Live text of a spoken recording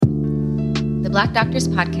Black Doctors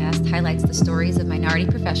podcast highlights the stories of minority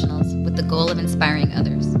professionals with the goal of inspiring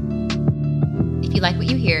others. If you like what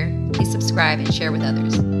you hear, please subscribe and share with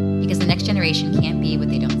others, because the next generation can't be what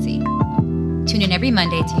they don't see. Tune in every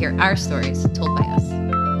Monday to hear our stories told by us.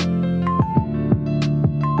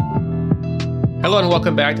 Hello and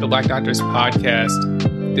welcome back to the Black Doctors podcast.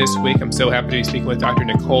 This week, I'm so happy to be speaking with Dr.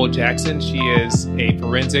 Nicole Jackson. She is a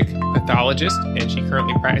forensic pathologist, and she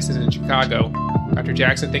currently practices in Chicago. Dr.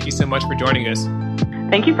 Jackson, thank you so much for joining us.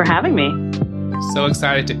 Thank you for having me. So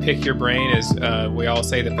excited to pick your brain. As we all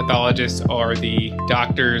say, the pathologists are the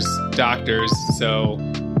doctors. So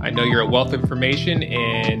I know you're a wealth of information,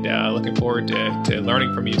 and looking forward to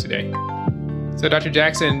learning from you today. So Dr.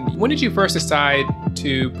 Jackson, when did you first decide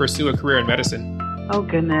to pursue a career in medicine? Oh,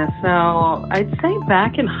 goodness. So I'd say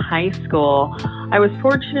back in high school, I was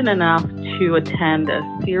fortunate enough to attend a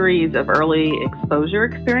series of early exposure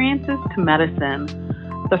experiences to medicine.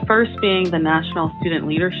 The first being the National Student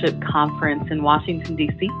Leadership Conference in Washington,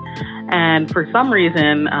 D.C. And for some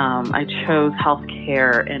reason, I chose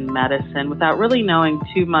healthcare in medicine without really knowing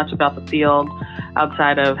too much about the field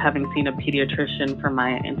outside of having seen a pediatrician for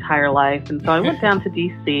my entire life. And so I went down to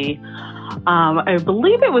D.C. I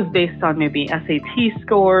believe it was based on maybe SAT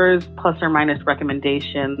scores, plus or minus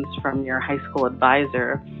recommendations from your high school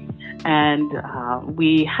advisor. And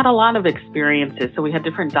we had a lot of experiences. So we had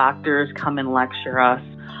different doctors come and lecture us.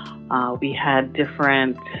 We had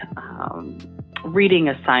different reading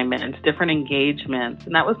assignments, different engagements.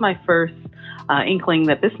 And that was my first inkling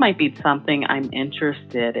that this might be something I'm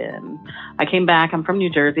interested in. I'm from New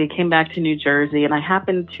Jersey, came back to New Jersey, and I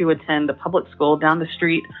happened to attend a public school down the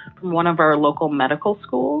street from one of our local medical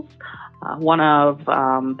schools, one of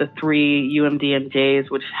the three UMDNJs,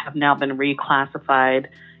 which have now been reclassified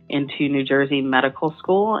into New Jersey Medical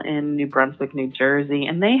School in New Brunswick, New Jersey.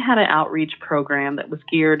 And they had an outreach program that was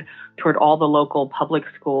geared toward all the local public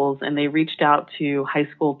schools. And they reached out to high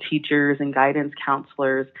school teachers and guidance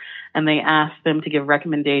counselors. And they asked them to give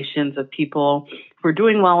recommendations of people who were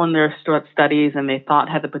doing well in their studies and they thought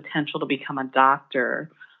had the potential to become a doctor.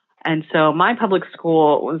 And so my public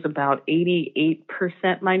school was about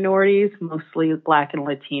 88% minorities, mostly Black and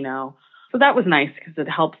Latino. So that was nice because it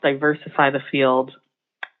helps diversify the field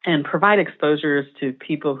and provide exposures to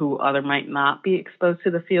people who other might not be exposed to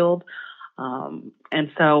the field. And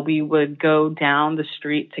so we would go down the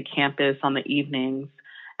street to campus on the evenings,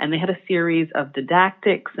 and they had a series of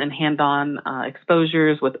didactics and hand-on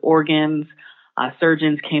exposures with organs.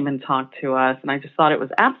 Surgeons came and talked to us, and I just thought it was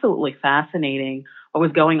absolutely fascinating what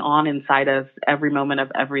was going on inside us every moment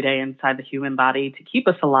of every day inside the human body to keep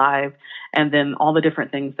us alive, and then all the different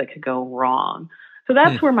things that could go wrong. So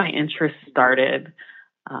that's where my interest started.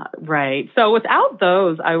 Right. So without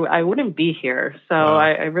those, I wouldn't be here. So Wow.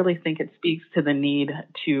 I really think it speaks to the need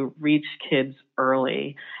to reach kids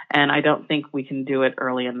early. And I don't think we can do it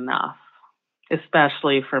early enough,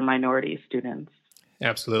 especially for minority students.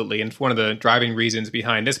 Absolutely. And one of the driving reasons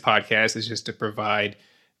behind this podcast is just to provide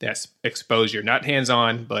that exposure, not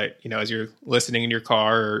hands-on, but, as you're listening in your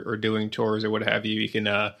car or doing chores or what have you, you can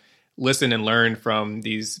listen and learn from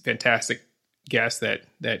these fantastic guests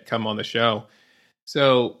that come on the show.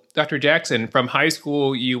 So, Dr. Jackson, from high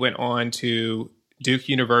school, you went on to Duke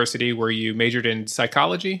University where you majored in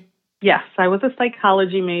psychology? Yes, I was a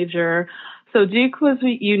psychology major. So Duke was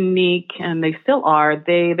unique, and they still are.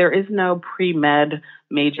 There is no pre-med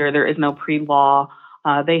major. There is no pre-law.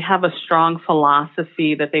 They have a strong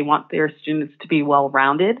philosophy that they want their students to be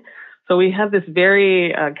well-rounded. So we have this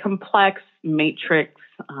very complex matrix,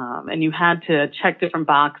 and you had to check different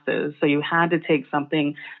boxes. So you had to take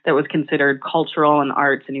something that was considered cultural and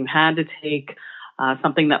arts, and you had to take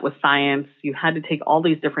something that was science. You had to take all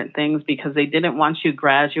these different things because they didn't want you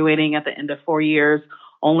graduating at the end of 4 years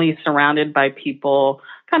only surrounded by people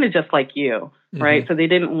kind of just like you, right? So they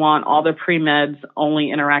didn't want all the pre-meds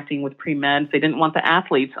only interacting with pre-meds. They didn't want the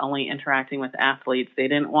athletes only interacting with athletes. They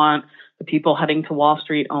didn't want the people heading to Wall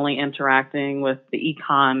Street only interacting with the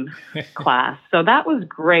econ class. So that was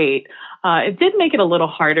great. It did make it a little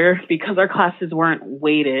harder because our classes weren't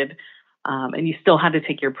weighted, and you still had to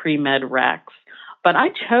take your pre-med recs. But I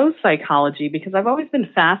chose psychology because I've always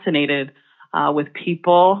been fascinated with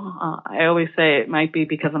people. I always say it might be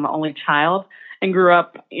because I'm an only child and grew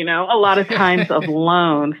up, a lot of times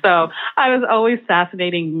alone. So I was always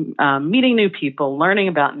fascinating, meeting new people, learning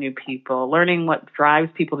about new people, learning what drives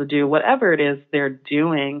people to do whatever it is they're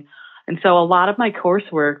doing. And so a lot of my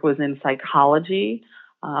coursework was in psychology.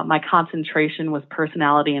 My concentration was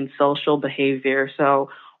personality and social behavior. So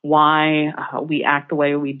why we act the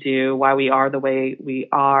way we do, why we are the way we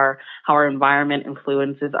are, how our environment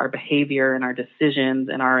influences our behavior and our decisions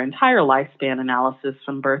and our entire lifespan analysis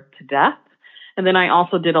from birth to death. And then I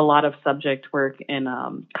also did a lot of subject work in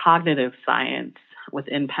cognitive science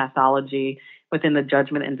within pathology, within the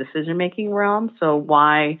judgment and decision-making realm. So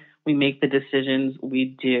why we make the decisions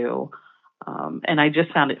we do. And I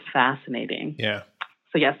just found it fascinating. Yeah.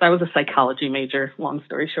 So yes, I was a psychology major, long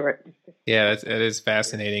story short. Yeah, that is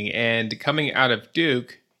fascinating. And coming out of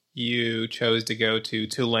Duke, you chose to go to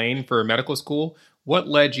Tulane for medical school. What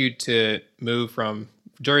led you to move from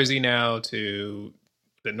Jersey now to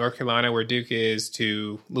North Carolina, where Duke is,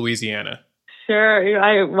 to Louisiana?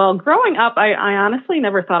 Sure. Well, growing up, I honestly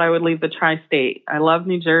never thought I would leave the tri-state. I love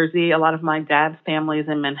New Jersey. A lot of my dad's family is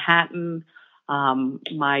in Manhattan.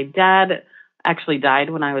 My dad actually died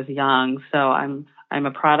when I was young, so I'm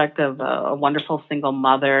a product of a wonderful single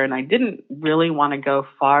mother, and I didn't really want to go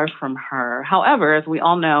far from her. However, as we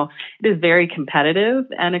all know, it is very competitive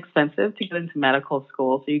and expensive to get into medical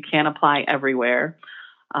school, so you can't apply everywhere,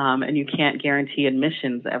 and you can't guarantee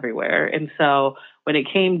admissions everywhere. And so when it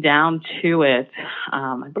came down to it,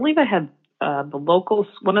 I believe I had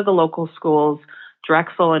one of the local schools,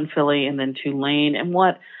 Drexel in Philly, and then Tulane. And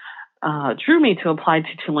what drew me to apply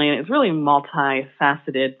to Tulane is really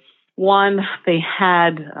multifaceted. One, they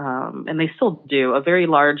had, and they still do, a very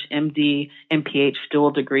large MD, MPH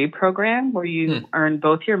dual degree program where you earn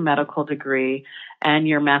both your medical degree and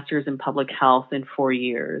your master's in public health in 4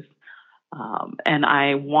 years. And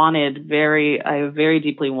I very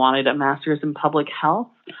deeply wanted a master's in public health.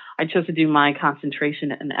 I chose to do my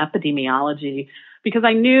concentration in epidemiology because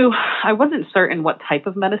I knew I wasn't certain what type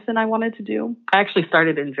of medicine I wanted to do. I actually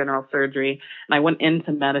started in general surgery, and I went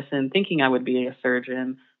into medicine thinking I would be a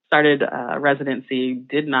surgeon. Started residency,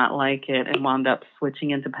 did not like it, and wound up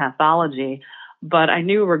switching into pathology. But I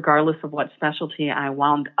knew regardless of what specialty I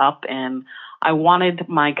wound up in, I wanted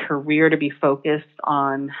my career to be focused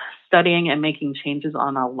on studying and making changes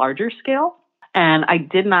on a larger scale. And I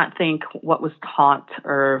did not think what was taught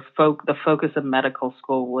or the focus of medical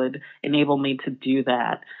school would enable me to do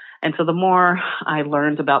that. And so the more I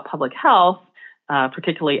learned about public health,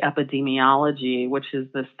 particularly epidemiology, which is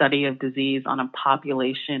the study of disease on a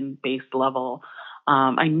population-based level,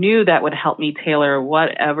 I knew that would help me tailor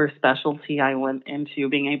whatever specialty I went into,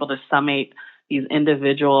 being able to summate these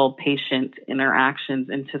individual patient interactions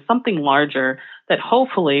into something larger that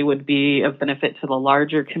hopefully would be of benefit to the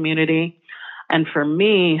larger community. And for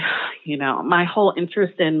me, my whole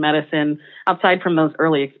interest in medicine, outside from those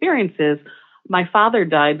early experiences, my father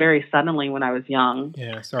died very suddenly when I was young.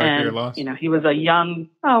 Yeah, sorry for your loss. He was a young,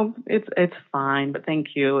 it's fine, but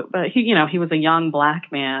thank you. But he was a young Black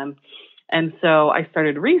man. And so I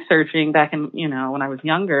started researching back in, when I was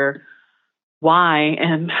younger, why,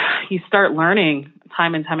 and you start learning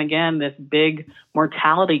time and time again this big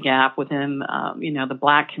mortality gap within, the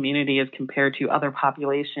Black community as compared to other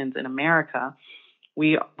populations in America.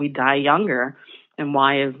 We die younger, and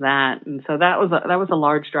why is that? And so that was a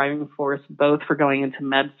large driving force, both for going into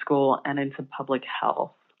med school and into public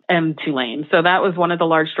health and Tulane. So that was one of the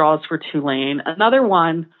large draws for Tulane. Another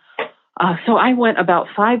one. So I went about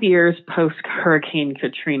 5 years post Hurricane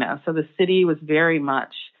Katrina. So the city was very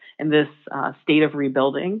much in this state of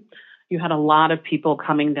rebuilding. You had a lot of people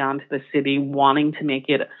coming down to the city wanting to make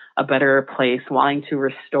it a better place, wanting to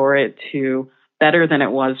restore it to better than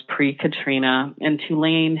it was pre-Katrina. And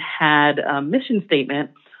Tulane had a mission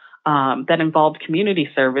statement that involved community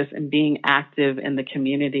service and being active in the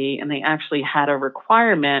community. And they actually had a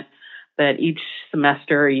requirement that each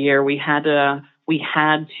semester or year we had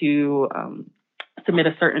to submit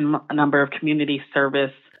a certain number of community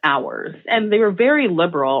service hours. And they were very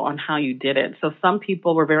liberal on how you did it. So some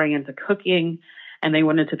people were very into cooking, and they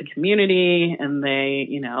went into the community and they,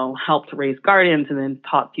 helped raise gardens and then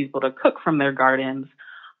taught people to cook from their gardens.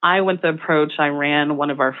 I went the approach, I ran one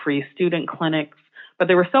of our free student clinics, but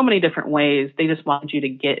there were so many different ways. They just wanted you to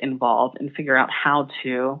get involved and figure out how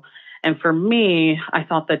to. And for me, I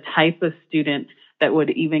thought the type of student that would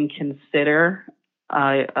even consider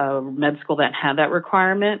a med school that had that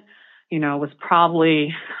requirement, was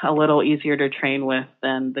probably a little easier to train with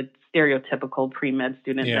than the stereotypical pre-med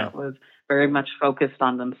student that was very much focused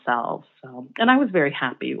on themselves. So, and I was very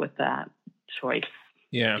happy with that choice.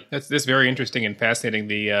 Yeah, that's very interesting and fascinating.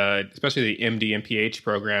 Especially the MD and PH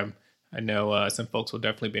program. I know some folks will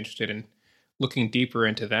definitely be interested in looking deeper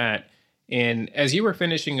into that. And as you were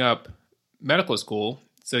finishing up medical school,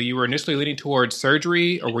 so you were initially leaning towards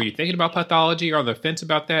surgery, or were you thinking about pathology, or on the fence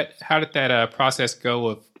about that? How did that process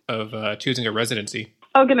go of choosing a residency?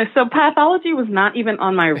 Oh, goodness. So pathology was not even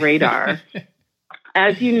on my radar.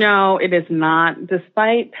 As you know, it is not,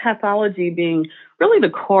 despite pathology being really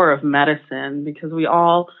the core of medicine, because we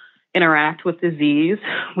all interact with disease,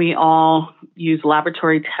 we all use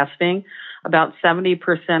laboratory testing. About 70%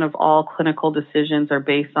 of all clinical decisions are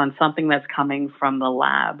based on something that's coming from the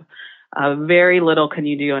lab. Very little can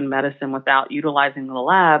you do in medicine without utilizing the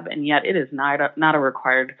lab, and yet it is not a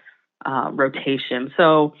required rotation.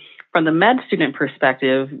 So from the med student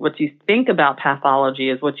perspective, what you think about pathology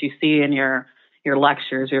is what you see in your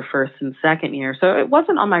lectures, your first and second year. So it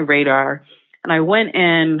wasn't on my radar. And I went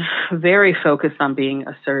in very focused on being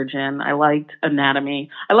a surgeon. I liked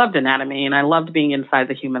anatomy. I loved anatomy, and I loved being inside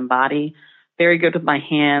the human body. Very good with my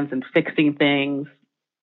hands and fixing things.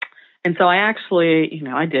 And so I actually,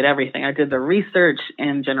 I did everything. I did the research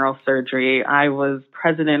in general surgery. I was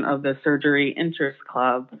president of the surgery interest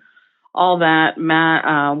club. All that.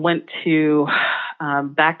 Matt went to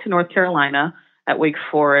back to North Carolina at Wake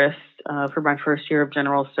Forest for my first year of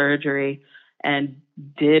general surgery, and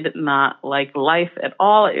did not like life at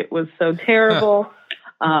all. It was so terrible.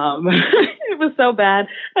 It was so bad.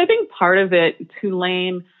 I think part of it,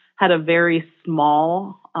 Tulane had a very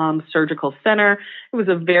small surgical center. It was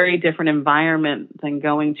a very different environment than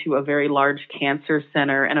going to a very large cancer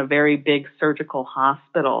center and a very big surgical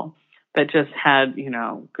hospital that just had,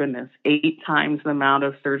 8 times the amount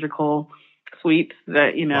of surgical suites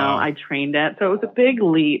that, Wow. I trained at. So it was a big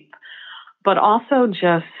leap. But also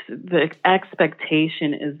just the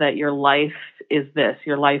expectation is that your life is this.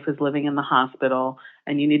 Your life is living in the hospital,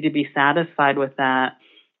 and you need to be satisfied with that.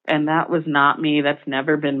 And that was not me. That's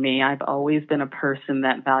never been me. I've always been a person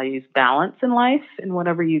that values balance in life in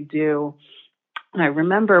whatever you do. And I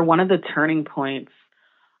remember one of the turning points,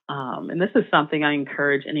 and this is something I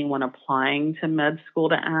encourage anyone applying to med school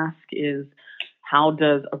to ask, is how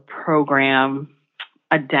does a program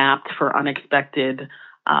adapt for unexpected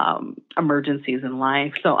emergencies in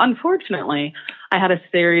life? So unfortunately, I had a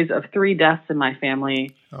series of 3 deaths in my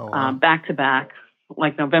family back to back,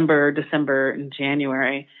 like November, December, and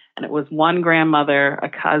January. And it was one grandmother, a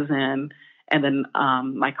cousin, and then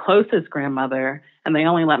my closest grandmother. And they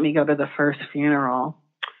only let me go to the first funeral.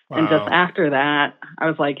 Wow. And just after that, I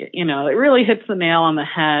was like, it really hits the nail on the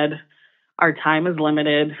head. Our time is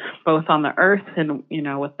limited, both on the earth and,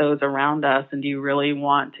 with those around us. And do you really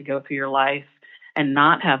want to go through your life and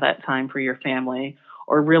not have that time for your family,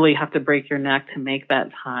 or really have to break your neck to make that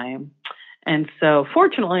time? And so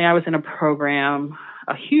fortunately, I was in a program,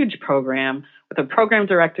 a huge program, with a program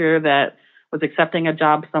director that was accepting a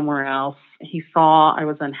job somewhere else. He saw I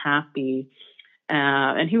was unhappy,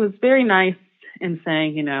 and he was very nice in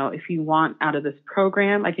saying, if you want out of this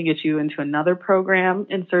program, I can get you into another program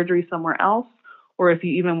in surgery somewhere else. Or if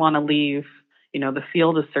you even want to leave, the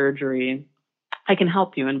field of surgery, I can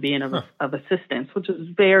help you and be of assistance, which was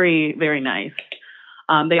very, very nice.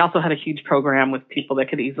 They also had a huge program with people that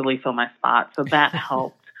could easily fill my spot, so that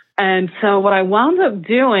helped. And so what I wound up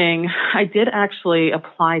doing, I did actually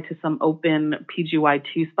apply to some open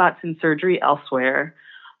PGY2 spots in surgery elsewhere.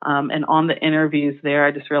 And on the interviews there,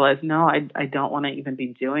 I just realized, no, I don't want to even be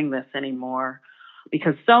doing this anymore,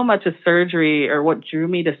 because so much of surgery, or what drew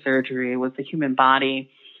me to surgery, was the human body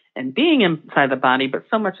and being inside the body. But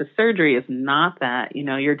so much of surgery is not that.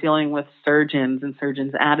 You're dealing with surgeons and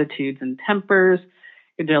surgeons' attitudes and tempers.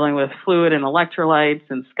 You're dealing with fluid and electrolytes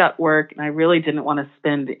and scut work. And I really didn't want to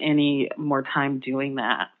spend any more time doing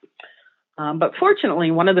that. But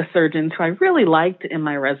fortunately, one of the surgeons who I really liked in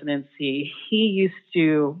my residency, he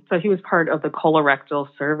was part of the colorectal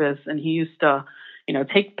service, and he used to,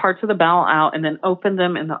 take parts of the bowel out and then open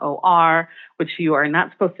them in the OR, which you are not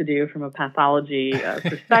supposed to do from a pathology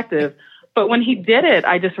perspective. But when he did it,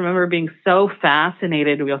 I just remember being so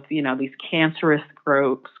fascinated with, these cancerous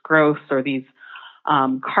growths or these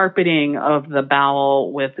carpeting of the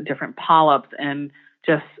bowel with different polyps, and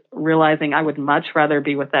just realizing I would much rather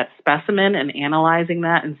be with that specimen and analyzing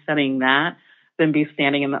that and studying that than be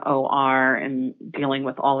standing in the OR and dealing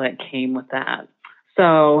with all that came with that.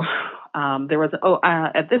 So there was,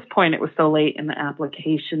 at this point, it was so late in the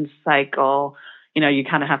application cycle, you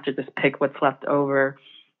kind of have to just pick what's left over.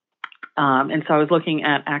 And so I was looking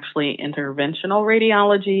at actually interventional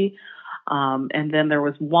radiology. And then there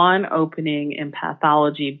was one opening in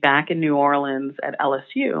pathology back in New Orleans at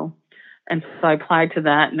LSU. And so I applied to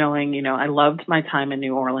that knowing, I loved my time in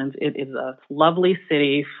New Orleans. It is a lovely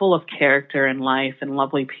city full of character and life and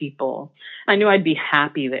lovely people. I knew I'd be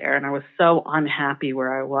happy there, and I was so unhappy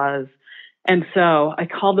where I was. And so I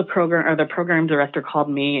called the program director called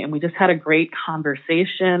me, and we just had a great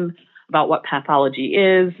conversation about what pathology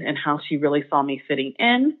is and how she really saw me fitting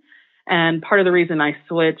in. And part of the reason I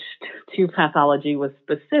switched to pathology was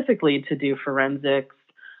specifically to do forensics.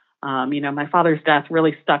 My father's death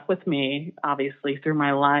really stuck with me, obviously, through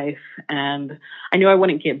my life. And I knew I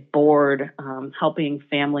wouldn't get bored helping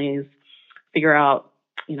families figure out,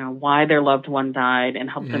 why their loved one died and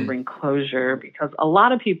help them bring closure. Because a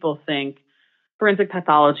lot of people think forensic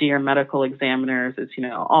pathology or medical examiners is,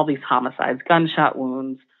 all these homicides, gunshot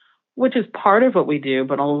wounds, which is part of what we do.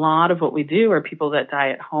 But a lot of what we do are people that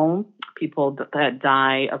die at home, people that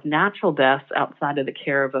die of natural deaths outside of the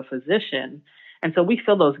care of a physician. And so we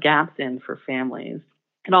fill those gaps in for families.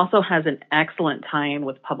 It also has an excellent tie-in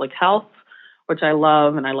with public health, which I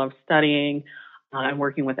love, and I love studying. I'm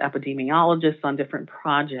working with epidemiologists on different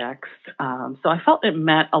projects. So I felt it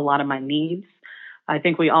met a lot of my needs. I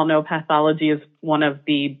think we all know pathology is one of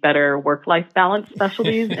the better work-life balance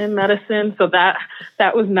specialties in medicine. So that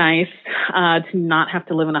was nice to not have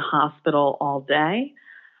to live in a hospital all day.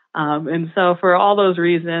 And so for all those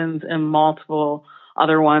reasons and multiple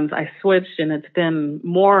other ones, I switched, and it's been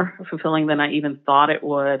more fulfilling than I even thought it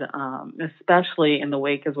would, especially in the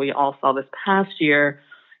wake, as we all saw this past year,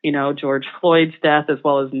 George Floyd's death, as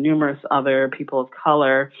well as numerous other people of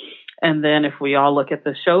color. And then if we all look at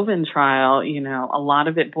the Chauvin trial, a lot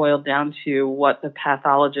of it boiled down to what the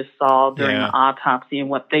pathologist saw during the autopsy and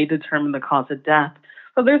what they determined the cause of death.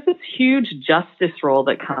 So there's this huge justice role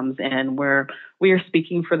that comes in where we are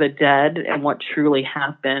speaking for the dead and what truly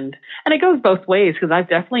happened. And it goes both ways, because I've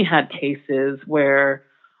definitely had cases where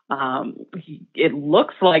it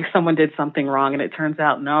looks like someone did something wrong and it turns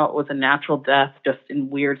out, no, it was a natural death just in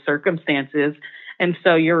weird circumstances. And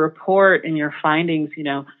so your report and your findings,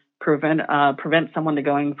 prevent someone to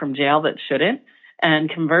going from jail that shouldn't.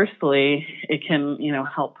 And conversely, it can,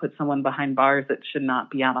 help put someone behind bars that should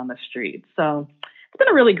not be out on the street. So it's been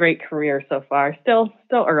a really great career so far. Still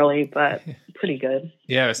early, but pretty good.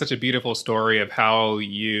 Yeah, it's such a beautiful story of how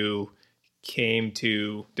you came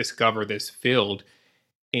to discover this field.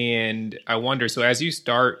 And I wonder, so as you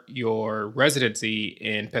start your residency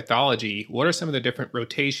in pathology, what are some of the different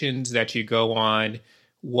rotations that you go on?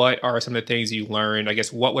 What are some of the things you learn? I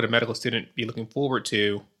guess, what would a medical student be looking forward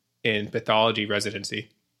to in pathology residency?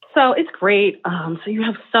 So it's great. So you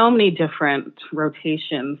have so many different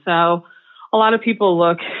rotations. So a lot of people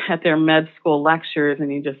look at their med school lectures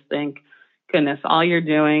and you just think, goodness, all you're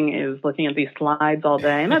doing is looking at these slides all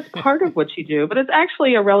day. And that's part of what you do, but it's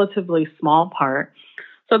actually a relatively small part.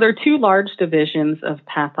 So there are two large divisions of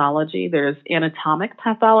pathology. There's anatomic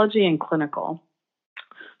pathology and clinical.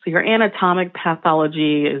 So your anatomic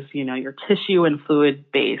pathology is, your tissue and fluid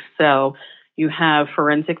based. So you have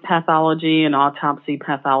forensic pathology and autopsy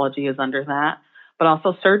pathology is under that, but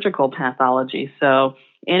also surgical pathology. So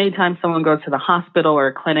anytime someone goes to the hospital or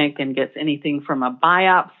a clinic and gets anything from a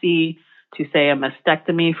biopsy to, say, a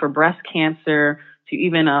mastectomy for breast cancer to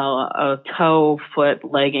even a toe, foot,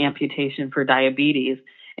 leg amputation for diabetes,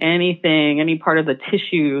 any part of the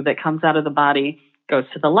tissue that comes out of the body goes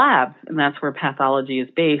to the lab, and that's where pathology is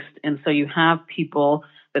based. And so you have people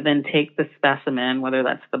that then take the specimen, whether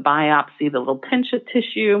that's the biopsy, the little pinch of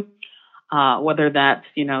tissue, whether that's,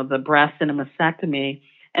 the breast in a mastectomy,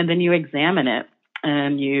 and then you examine it,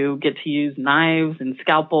 and you get to use knives and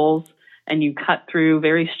scalpels, and you cut through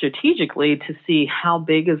very strategically to see how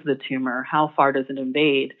big is the tumor, how far does it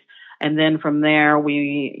invade. And then from there,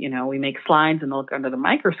 we make slides and look under the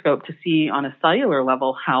microscope to see on a cellular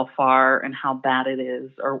level how far and how bad it is,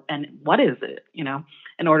 and what is it,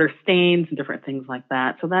 and order stains and different things like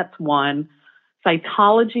that. So that's one.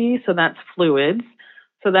 Cytology, so that's fluids.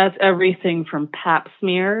 So that's everything from pap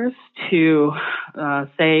smears to,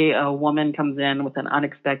 say, a woman comes in with an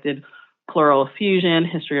unexpected pleural effusion,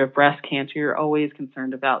 history of breast cancer. You're always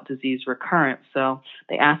concerned about disease recurrence. So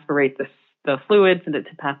they aspirate the fluid, send it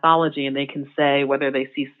to pathology, and they can say whether they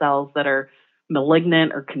see cells that are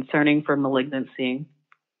malignant or concerning for malignancy.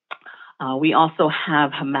 We also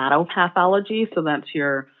have hematopathology, so that's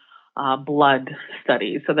your blood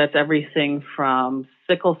studies. So that's everything from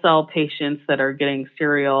sickle cell patients that are getting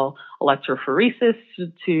serial electrophoresis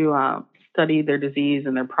to study their disease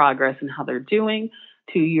and their progress and how they're doing,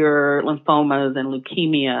 to your lymphomas and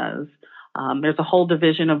leukemias. There's a whole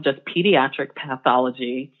division of just pediatric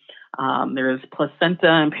pathology. There's placenta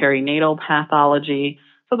and perinatal pathology.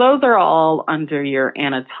 So those are all under your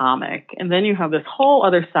anatomic. And then you have this whole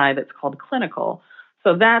other side that's called clinical.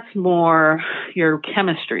 So that's more your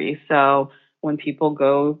chemistry. So when people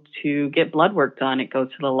go to get blood work done, it goes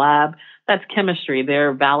to the lab. That's chemistry.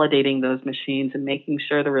 They're validating those machines and making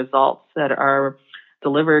sure the results that are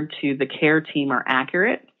delivered to the care team are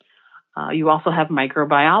accurate. You also have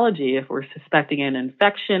microbiology. If we're suspecting an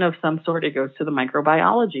infection of some sort, it goes to the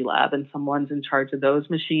microbiology lab, and someone's in charge of those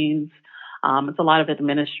machines. It's a lot of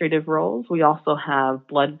administrative roles. We also have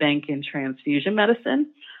blood bank and transfusion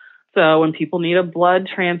medicine. So when people need a blood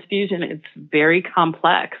transfusion, it's very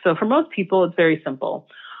complex. So for most people, it's very simple.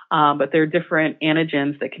 But there are different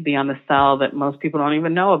antigens that can be on the cell that most people don't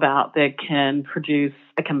even know about that can produce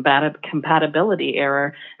a compatibility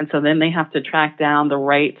error. And so then they have to track down the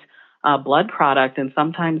right blood product. And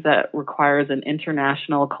sometimes that requires an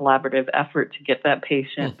international collaborative effort to get that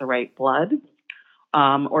patient the right blood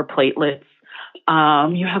or platelets.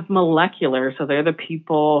 You have molecular. So they're the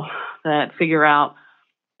people that figure out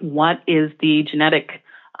what is the genetic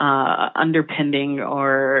underpinning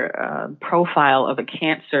or profile of a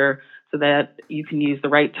cancer so that you can use the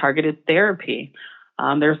right targeted therapy.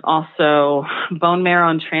 There's also bone marrow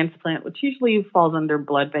and transplant, which usually falls under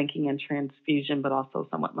blood banking and transfusion, but also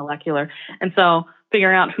somewhat molecular. And so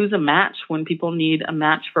figuring out who's a match when people need a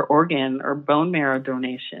match for organ or bone marrow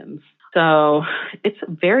donations. So it's a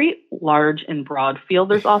very large and broad field.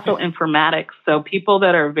 There's also informatics. So people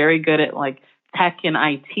that are very good at like tech and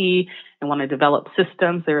IT and want to develop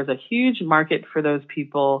systems, there is a huge market for those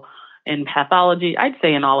people in pathology. I'd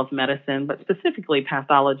say in all of medicine, but specifically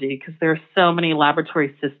pathology, because there are so many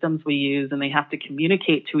laboratory systems we use and they have to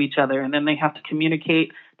communicate to each other, and then they have to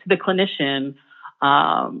communicate to the clinician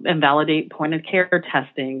and validate point of care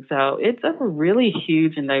testing. So it's a really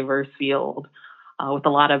huge and diverse field with a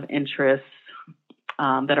lot of interests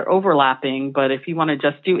that are overlapping. But if you want to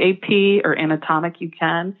just do AP or anatomic, you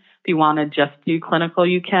can. If you want to just do clinical,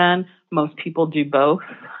 you can. Most people do both,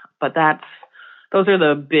 but those are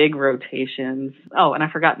the big rotations. Oh, and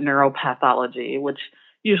I forgot neuropathology, which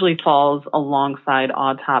usually falls alongside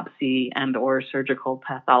autopsy and or surgical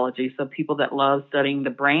pathology. So people that love studying the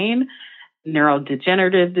brain,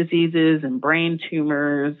 neurodegenerative diseases and brain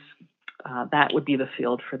tumors, that would be the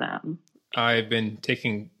field for them. I've been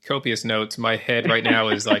taking copious notes. My head right now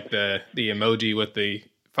is like the emoji with the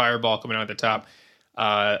fireball coming out at the top.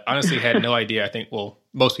 Honestly, had no idea. I think,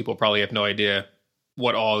 most people probably have no idea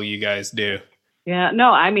what all you guys do. Yeah, no,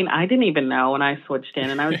 I mean, I didn't even know when I switched in,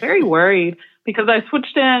 and I was very worried because I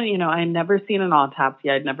switched in, I had never seen an autopsy.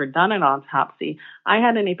 I'd never done an autopsy. I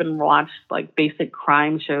hadn't even watched like basic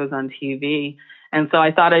crime shows on TV. And so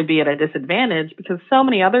I thought I'd be at a disadvantage because so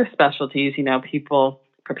many other specialties, people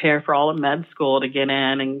prepare for all of med school to get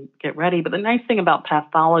in and get ready. But the nice thing about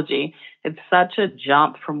pathology, it's such a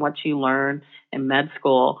jump from what you learn in med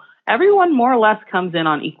school. Everyone more or less comes in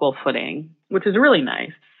on equal footing, which is really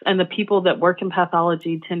nice. And the people that work in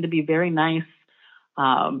pathology tend to be very nice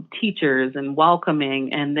teachers and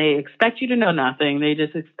welcoming, and they expect you to know nothing. They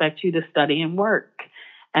just expect you to study and work,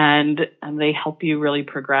 and they help you really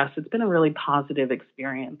progress. It's been a really positive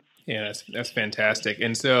experience. Yeah, that's fantastic.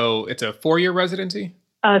 And so it's a 4-year residency?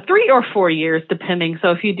 3 or 4 years, depending.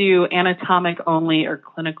 So if you do anatomic only or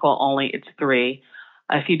clinical only, it's 3.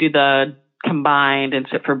 If you do the combined and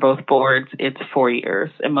for both boards, it's 4 years.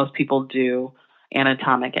 And most people do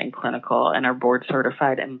anatomic and clinical and are board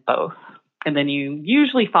certified in both. And then you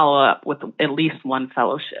usually follow up with at least one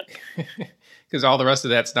fellowship. Because all the rest of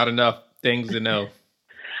that's not enough things to know.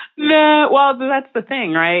 No, well, that's the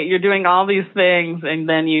thing, right? You're doing all these things, and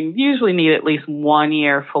then you usually need at least 1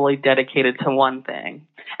 year fully dedicated to one thing.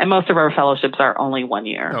 And most of our fellowships are only 1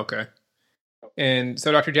 year. Okay. And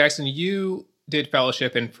so, Dr. Jackson, you did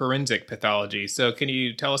fellowship in forensic pathology. So can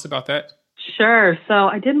you tell us about that? Sure. So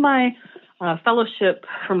I did my fellowship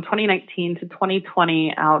from 2019 to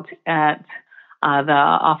 2020 out at the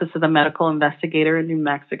Office of the Medical Investigator in New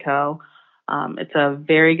Mexico. It's a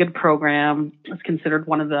very good program. It's considered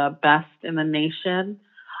one of the best in the nation.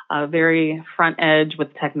 Very front edge with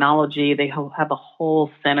technology. They have a whole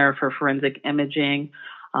center for forensic imaging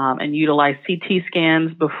and utilize CT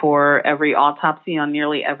scans before every autopsy on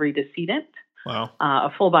nearly every decedent. Wow.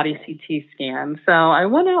 A full body CT scan. So I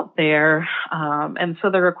went out there, and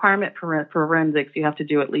so the requirement for forensics, you have to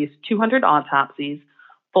do at least 200 autopsies,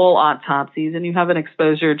 full autopsies, and you have an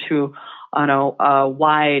exposure to, a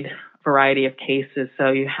wide variety of cases.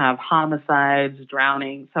 So you have homicides,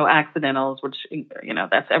 drowning, so accidentals, which,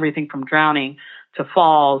 that's everything from drowning to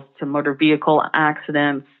falls to motor vehicle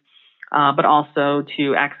accidents, but also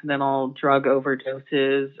to accidental drug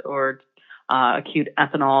overdoses or acute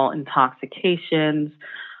ethanol intoxications.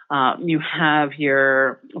 You have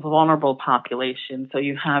your vulnerable population. So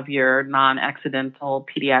you have your non-accidental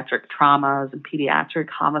pediatric traumas and pediatric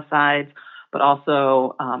homicides, but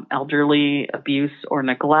also elderly abuse or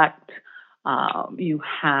neglect. You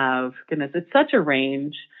have, it's such a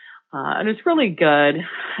range. And it's really good.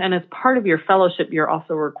 And as part of your fellowship, you're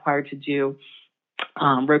also required to do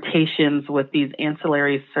rotations with these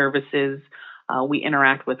ancillary services we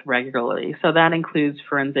interact with regularly. So that includes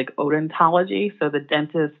forensic odontology. So the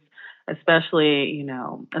dentist, especially,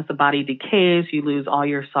 as the body decays, you lose all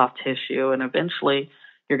your soft tissue and eventually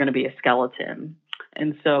you're going to be a skeleton.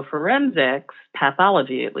 And so forensics,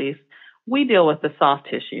 pathology at least, we deal with the soft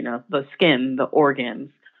tissue, the skin, the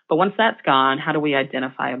organs. But once that's gone, how do we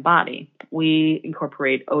identify a body? We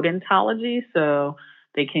incorporate odontology, so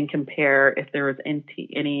they can compare if there was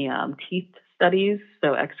any teeth studies,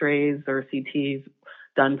 so x-rays or CTs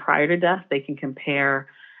done prior to death. They can compare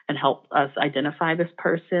and help us identify this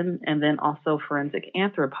person. And then also forensic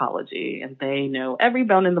anthropology, and they know every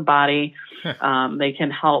bone in the body. They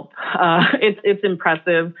can help. It's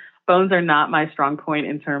impressive. Bones are not my strong point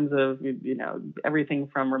in terms of, everything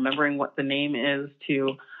from remembering what the name is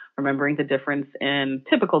to remembering the difference in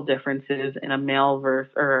typical differences in a male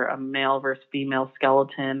versus female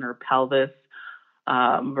skeleton or pelvis,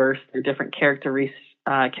 versus the different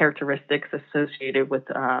characteristics associated with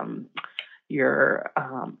your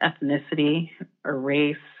ethnicity or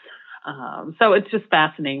race. So it's just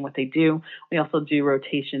fascinating what they do. We also do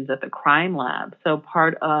rotations at the crime lab. So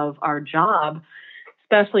part of our job,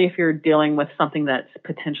 especially if you're dealing with something that's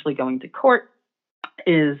potentially going to court,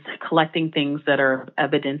 is collecting things that are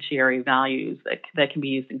evidentiary values that can be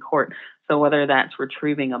used in court. So whether that's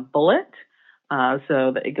retrieving a bullet,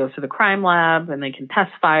 so that it goes to the crime lab and they can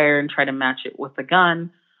test fire and try to match it with a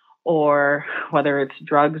gun, or whether it's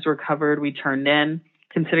drugs recovered, we turned in.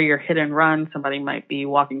 Consider your hit and run. Somebody might be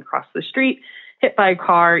walking across the street, hit by a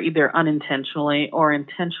car, either unintentionally or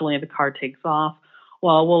intentionally, the car takes off.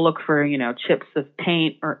 Well, we'll look for, chips of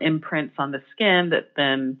paint or imprints on the skin that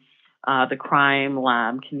then the crime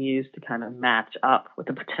lab can use to kind of match up with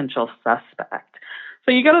a potential suspect.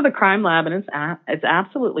 So you go to the crime lab, and it's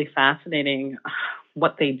absolutely fascinating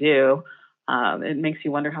what they do. It makes you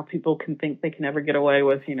wonder how people can think they can ever get away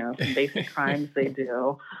with, some basic crimes they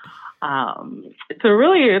do. It's a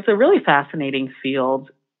really fascinating field.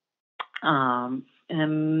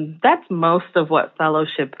 And that's most of what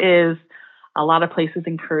fellowship is. A lot of places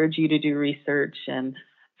encourage you to do research, and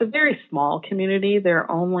it's a very small community. There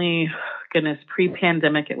are only,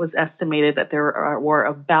 pre-pandemic, it was estimated that there were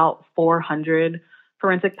about 400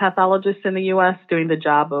 forensic pathologists in the U.S. doing the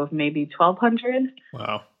job of maybe 1,200.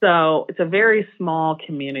 Wow. So it's a very small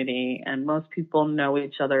community, and most people know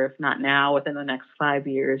each other, if not now, within the next 5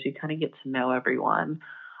 years. You kind of get to know everyone.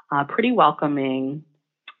 Pretty welcoming,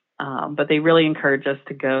 but they really encourage us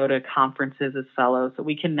to go to conferences as fellows so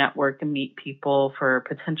we can network and meet people for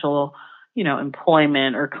potential,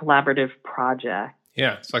 employment or collaborative projects.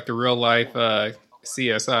 Yeah, it's like the real life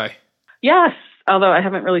CSI. Yes, although I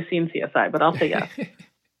haven't really seen CSI, but I'll say yes.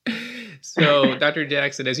 So, Dr.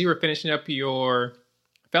 Jackson, as you were finishing up your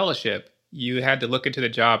fellowship, you had to look into the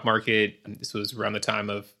job market. This was around the time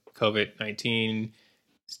of COVID-19.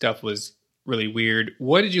 Stuff was really weird.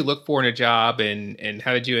 What did you look for in a job, and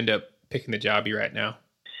how did you end up picking the job you're at now?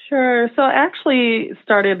 Sure. So I actually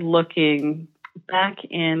started looking back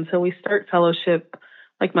in, so we start fellowship,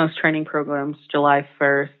 like most training programs, July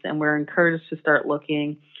 1st, and we're encouraged to start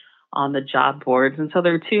looking on the job boards. And so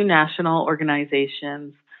there are two national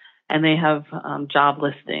organizations, and they have job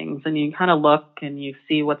listings, and you kind of look and you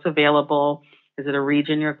see what's available. Is it a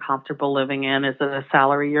region you're comfortable living in? Is it a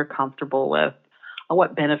salary you're comfortable with?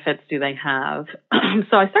 What benefits do they have?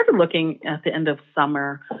 So I started looking at the end of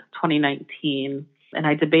summer 2019, and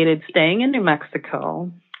I debated staying in New Mexico,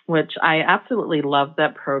 which I absolutely loved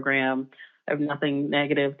that program. I have nothing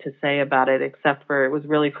negative to say about it, except for it was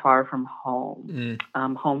really far from home,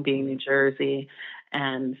 home being New Jersey.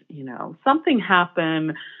 And, something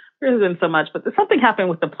happened. There hasn't been so much, but something happened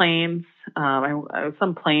with the planes.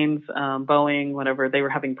 Some planes, Boeing, whatever, they were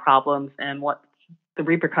having problems. And what the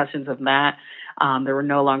repercussions of that, there were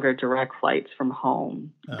no longer direct flights from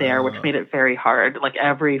home there, which made it very hard. Like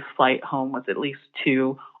every flight home was at least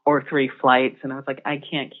 2 or 3 flights. And I was like, I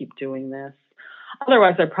can't keep doing this.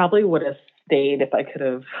 Otherwise, I probably would have stayed if I could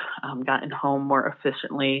have gotten home more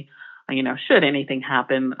efficiently. Should anything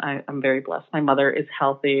happen, I'm very blessed. My mother is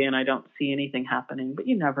healthy and I don't see anything happening, but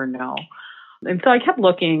you never know. And so I kept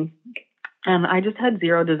looking, and I just had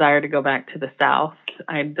zero desire to go back to the South.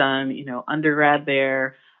 I'd done, undergrad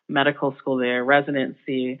there, medical school there,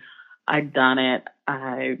 residency. I'd done it.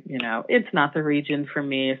 It's not the region for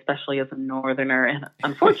me, especially as a Northerner. And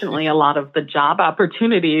unfortunately, a lot of the job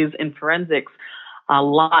opportunities in forensics A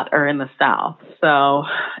lot are in the South. So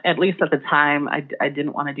at least at the time, I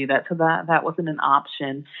didn't want to do that. So that wasn't an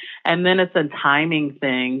option. And then it's a timing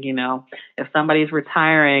thing. If somebody's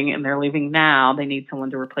retiring and they're leaving now, they need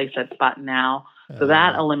someone to replace that spot now. So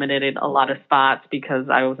that eliminated a lot of spots because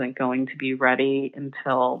I wasn't going to be ready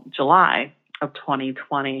until July of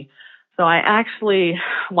 2020. So I actually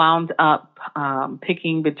wound up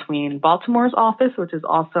picking between Baltimore's office, which is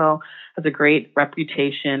also has a great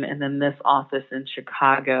reputation, and then this office in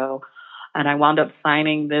Chicago. And I wound up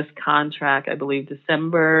signing this contract, I believe,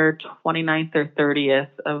 December 29th or 30th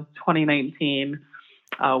of 2019,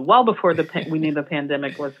 well before we knew the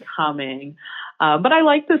pandemic was coming. But I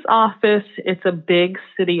like this office. It's a big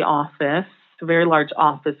city office, a very large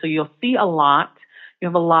office, so you'll see a lot. You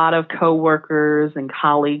have a lot of coworkers and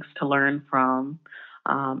colleagues to learn from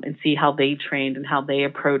and see how they trained and how they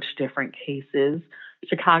approach different cases.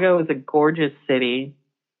 Chicago is a gorgeous city,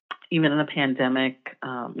 even in the pandemic,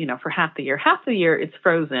 for half the year. Half the year it's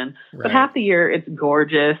frozen, right. But half the year it's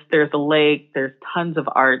gorgeous. There's a lake, there's tons of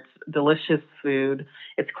arts, delicious food.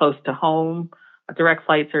 It's close to home. Direct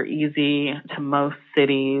flights are easy to most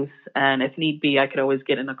cities, and if need be, I could always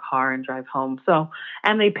get in a car and drive home.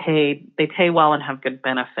 And they pay well and have good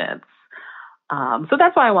benefits. So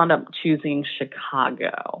that's why I wound up choosing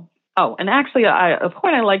Chicago. Oh, and actually, a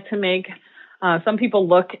point I like to make. Some people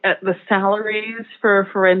look at the salaries for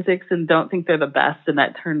forensics and don't think they're the best, and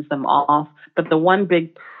that turns them off. But the one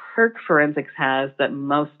big perk forensics has that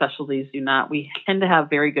most specialties do not, we tend to have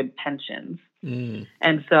very good pensions.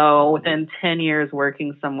 And so within 10 years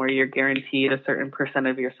working somewhere, you're guaranteed a certain percent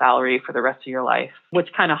of your salary for the rest of your life, which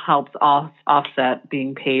kind of helps offset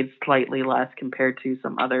being paid slightly less compared to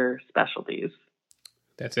some other specialties.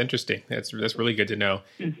 That's interesting. That's really good to know.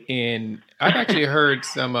 And I've actually heard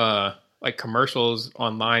some like commercials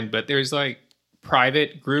online, but there's like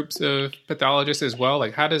private groups of pathologists as well.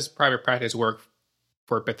 Like, how does private practice work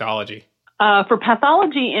for pathology? For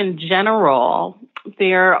pathology in general,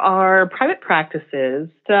 there are private practices.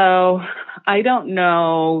 So I don't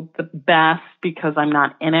know the best because I'm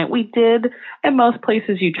not in it. We did, at most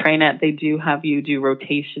places you train at, they do have you do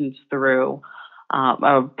rotations through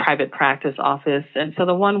a private practice office. And so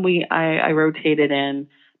the one I rotated in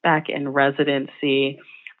back in residency,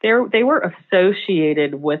 they were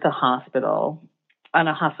associated with a hospital. On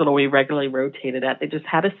a hospital we regularly rotated at. They just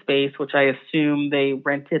had a space, which I assume they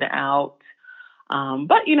rented out.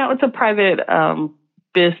 But, it's a private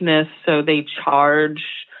business, so they charge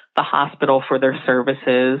the hospital for their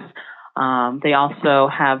services. They also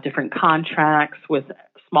have different contracts with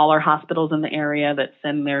smaller hospitals in the area that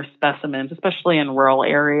send their specimens, especially in rural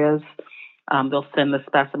areas. They'll send the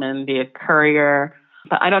specimen via courier.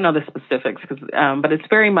 But I don't know the specifics, but it's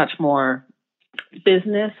very much more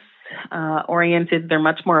business oriented. They're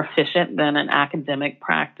much more efficient than an academic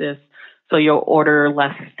practice. So you'll order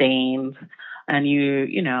less stains. And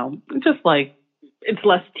just like it's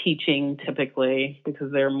less teaching typically because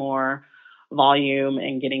they're more volume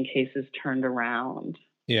and getting cases turned around.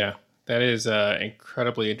 Yeah, that is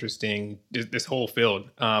incredibly interesting, this whole field.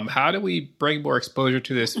 How do we bring more exposure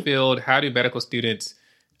to this field? How do medical students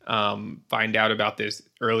find out about this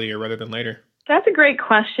earlier rather than later? That's a great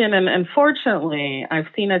question. And unfortunately, I've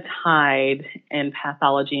seen a tide in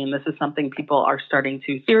pathology, and this is something people are starting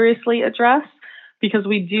to seriously address. Because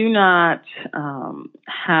we do not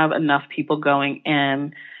have enough people going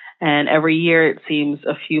in. And every year it seems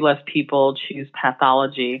a few less people choose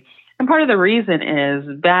pathology. And part of the reason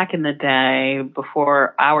is back in the day,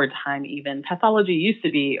 before our time even, pathology used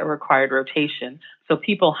to be a required rotation. So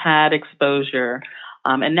people had exposure.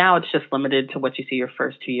 And now it's just limited to what you see your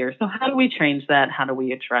first 2 years. So how do we change that? How do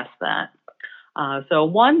we address that? So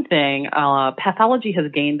one thing, pathology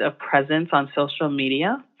has gained a presence on social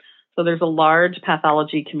media. So there's a large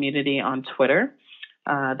pathology community on Twitter.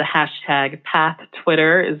 The hashtag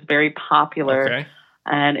 #PathTwitter is very popular. Okay.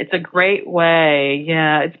 And it's a great way.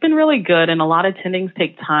 Yeah, it's been really good. And a lot of attendings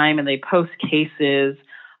take time and they post cases.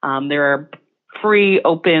 There are free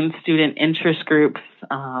open student interest groups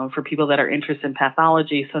for people that are interested in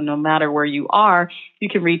pathology. So no matter where you are, you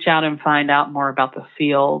can reach out and find out more about the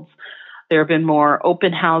fields. There have been more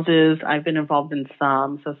open houses. I've been involved in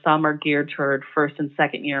some. So some are geared toward first and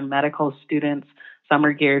second year medical students. Some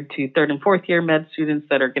are geared to third and fourth year med students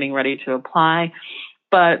that are getting ready to apply.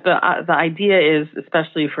 But the idea is,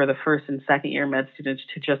 especially for the first and second year med students,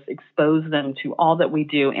 to just expose them to all that we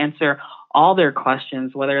do, answer all their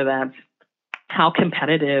questions, whether that's how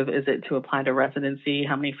competitive is it to apply to residency?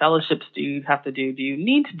 How many fellowships do you have to do? Do you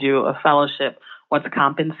need to do a fellowship? What's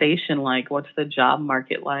compensation like? What's the job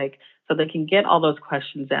market like? So they can get all those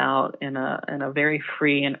questions out in a very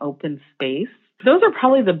free and open space. Those are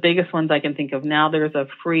probably the biggest ones I can think of. Now there's a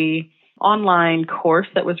free online course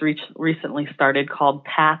that was recently started called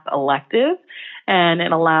Pathology, and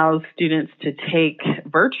it allows students to take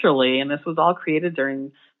virtually, and this was all created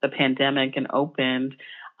during the pandemic and opened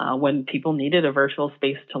when people needed a virtual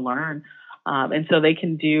space to learn. And so they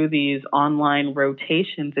can do these online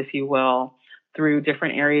rotations, if you will, through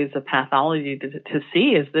different areas of pathology to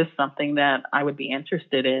see, is this something that I would be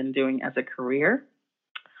interested in doing as a career?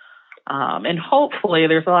 And hopefully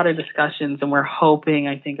there's a lot of discussions, and we're hoping,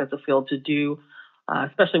 I think, as a field to do,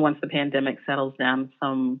 especially once the pandemic settles down,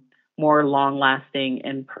 some more long-lasting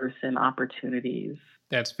in-person opportunities.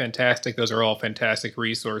 That's fantastic. Those are all fantastic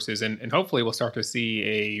resources. And hopefully we'll start to see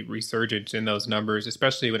a resurgence in those numbers,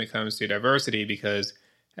 especially when it comes to diversity, because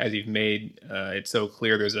as you've made it so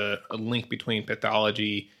clear, there's a link between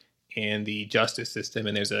pathology and the justice system,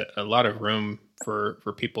 and there's a lot of room for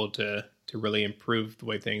people to really improve the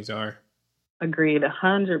way things are. Agreed,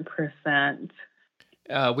 100%.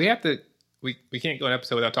 We can't go an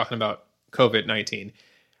episode without talking about COVID-19.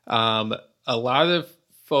 A lot of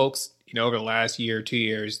folks, over the last year or 2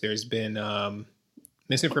 years, there's been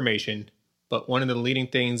misinformation, but one of the leading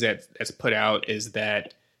things that's put out is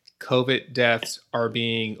that COVID deaths are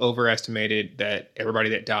being overestimated, that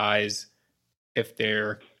everybody that dies, if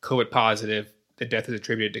they're COVID positive, the death is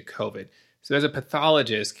attributed to COVID. So as a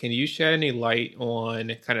pathologist, can you shed any light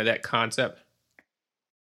on kind of that concept?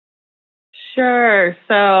 Sure.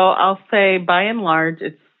 So I'll say by and large,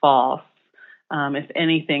 it's false. If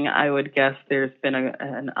anything, I would guess there's been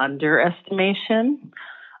an underestimation.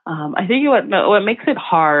 I think what makes it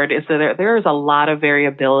hard is that there is a lot of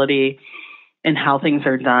variability in how things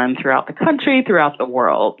are done throughout the country, throughout the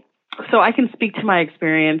world. So I can speak to my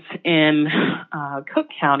experience in Cook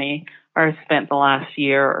County, where I spent the last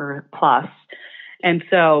year or plus. And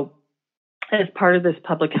so as part of this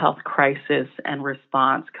public health crisis and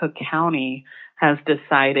response, Cook County has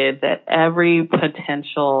decided that every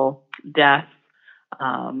potential death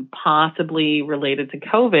possibly related to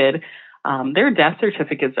COVID, their death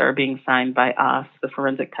certificates are being signed by us, the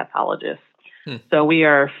forensic pathologists. So we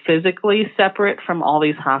are physically separate from all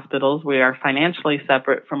these hospitals. We are financially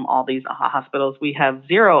separate from all these hospitals. We have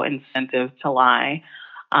zero incentive to lie.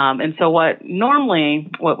 And so what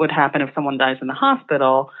would happen if someone dies in the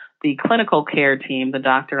hospital, the clinical care team, the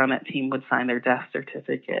doctor on that team would sign their death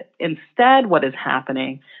certificate. Instead, what is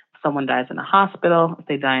happening, if someone dies in a hospital, if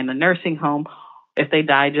they die in a nursing home, if they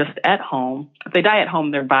die just at home, if they die at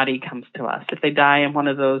home, their body comes to us. If they die in one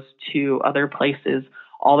of those two other places,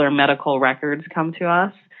 all their medical records come to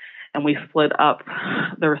us, and we split up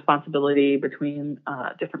the responsibility between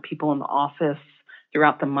different people in the office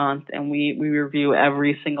throughout the month, and we review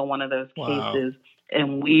every single one of those cases,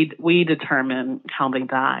 and we determine how they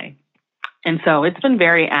die. And so it's been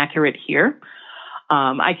very accurate here.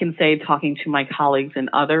 I can say, talking to my colleagues in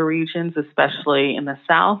other regions, especially in the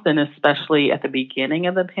South, and especially at the beginning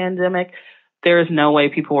of the pandemic, there is no way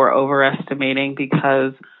people were overestimating,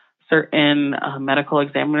 because certain medical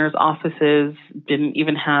examiners' offices didn't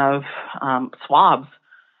even have swabs.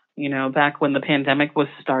 Back when the pandemic was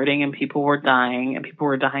starting and people were dying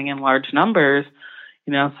in large numbers,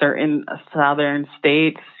 certain southern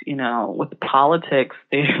states, with politics,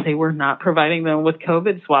 they were not providing them with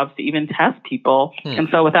COVID swabs to even test people. And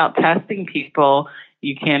so without testing people,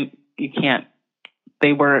 you can't,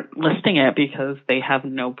 they weren't listing it because they have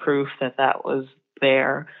no proof that was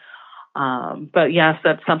there. But yes,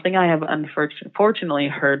 that's something I have unfortunately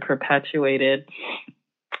heard perpetuated.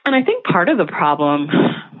 And I think part of the problem,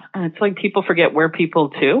 it's like people forget we're people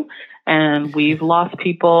too. And we've lost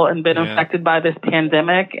people and been affected by this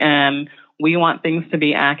pandemic. And we want things to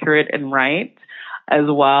be accurate and right as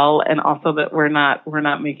well. And also that we're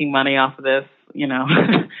not making money off of this.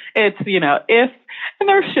 It's, and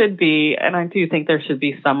there should be, and I do think there should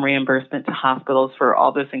be some reimbursement to hospitals for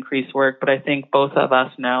all this increased work. But I think both of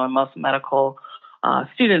us know, and most medical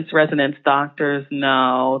students, residents, doctors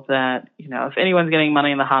know that, if anyone's getting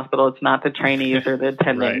money in the hospital, it's not the trainees or the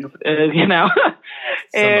attendings. Right.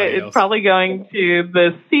 It's probably going to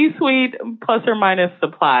the C-suite plus or minus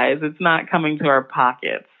supplies. It's not coming to our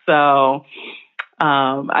pockets. So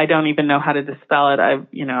I don't even know how to dispel it.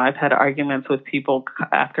 I've had arguments with people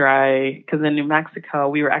because in New Mexico,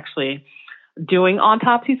 we were actually doing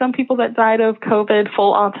autopsies on people that died of COVID,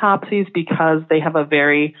 full autopsies, because they have a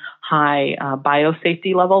very high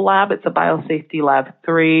biosafety level lab. It's a biosafety lab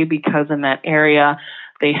 3, because in that area,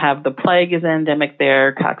 they have the plague is endemic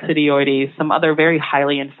there, coccidioides, some other very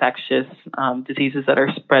highly infectious diseases that are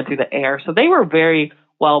spread through the air. So they were very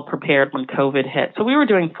well prepared when COVID hit. So we were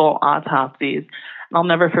doing full autopsies. And I'll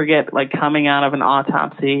never forget, coming out of an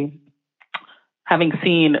autopsy, having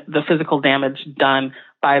seen the physical damage done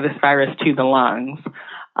by this virus to the lungs.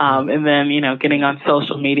 And then, getting on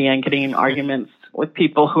social media and getting in arguments with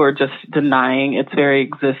people who are just denying its very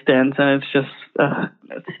existence. And it's just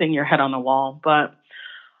it's hitting your head on the wall. But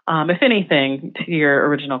if anything, to your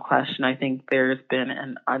original question, I think there's been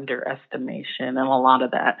an underestimation. And a lot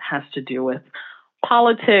of that has to do with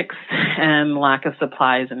politics and lack of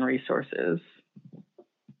supplies and resources.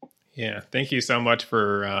 Yeah. Thank you so much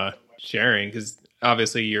for sharing, because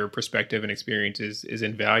obviously your perspective and experience is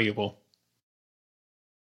invaluable.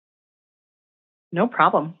 No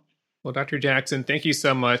problem. Well, Dr. Jackson, thank you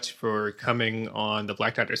so much for coming on the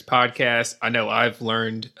Black Doctors podcast. I know I've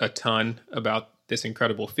learned a ton about this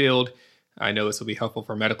incredible field. I know this will be helpful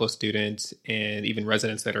for medical students and even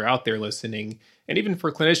residents that are out there listening, and even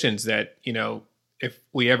for clinicians that, if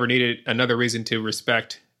we ever needed another reason to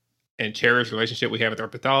respect and cherish the relationship we have with our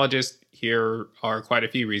pathologist, here are quite a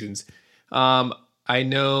few reasons. I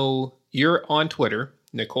know you're on Twitter,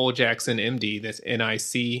 Nicole Jackson, MD. That's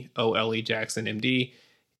Nicole Jackson, MD.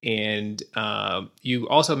 And you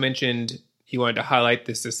also mentioned you wanted to highlight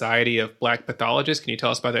the Society of Black Pathologists. Can you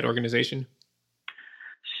tell us about that organization?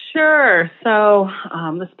 Sure. So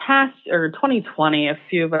this past 2020, a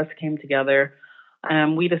few of us came together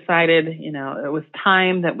and we decided, it was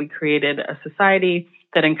time that we created a society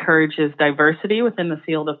that encourages diversity within the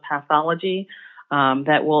field of pathology,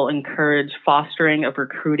 that will encourage fostering of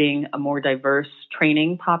recruiting a more diverse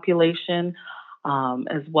training population,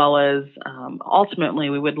 as well as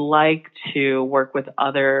ultimately we would like to work with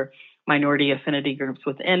other minority affinity groups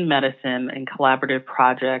within medicine and collaborative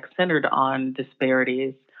projects centered on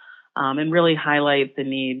disparities, and really highlight the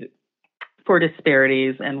need for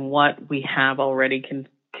disparities and what we have already can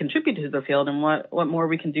contribute to the field and what more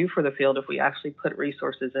we can do for the field if we actually put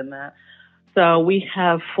resources in that. So we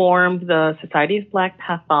have formed the Society of Black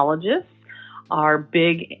Pathologists. Our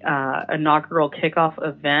big inaugural kickoff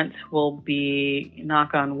event will be,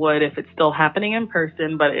 knock on wood, if it's still happening in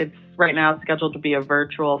person, but it's right now scheduled to be a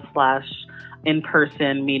virtual /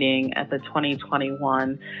 in-person meeting at the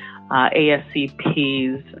 2021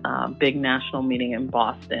 ASCP's big national meeting in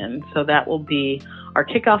Boston. So that will be our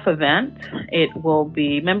kickoff event.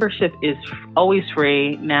 Membership is always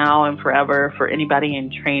free now and forever for anybody in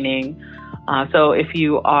training. So if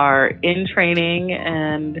you are in training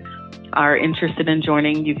and are interested in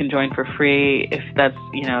joining, you can join for free. If that's,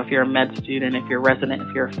 if you're a med student, if you're a resident,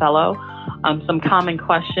 if you're a fellow. Some common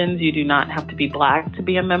questions: you do not have to be Black to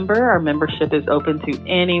be a member. Our membership is open to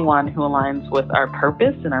anyone who aligns with our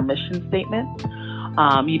purpose and our mission statement.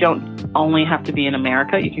 You don't only have to be in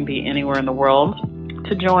America. You can be anywhere in the world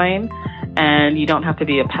to join. And you don't have to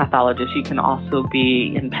be a pathologist. You can also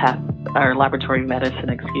be in laboratory medicine,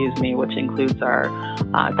 which includes our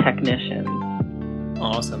technicians.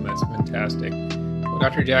 Awesome. That's fantastic. Well,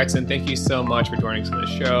 Dr. Jackson, thank you so much for joining us on the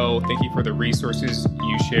show. Thank you for the resources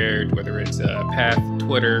you shared, whether it's Path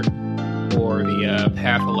Twitter or the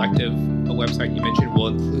Path Elective website you mentioned. We'll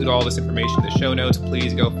include all this information in the show notes.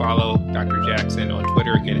 Please go follow Dr. Jackson on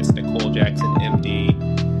Twitter. Again, it's Nicole Jackson, MD.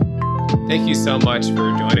 Thank you so much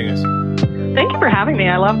for joining us. Thank you for having me.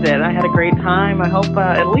 I loved it. I had a great time. I hope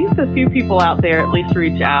at least a few people out there at least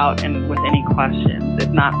reach out and with any questions, if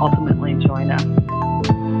not ultimately join us.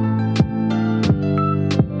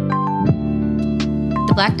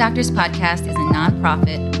 The Black Doctors Podcast is a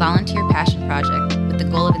nonprofit, volunteer passion project with the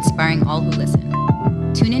goal of inspiring all who listen.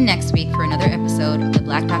 Tune in next week for another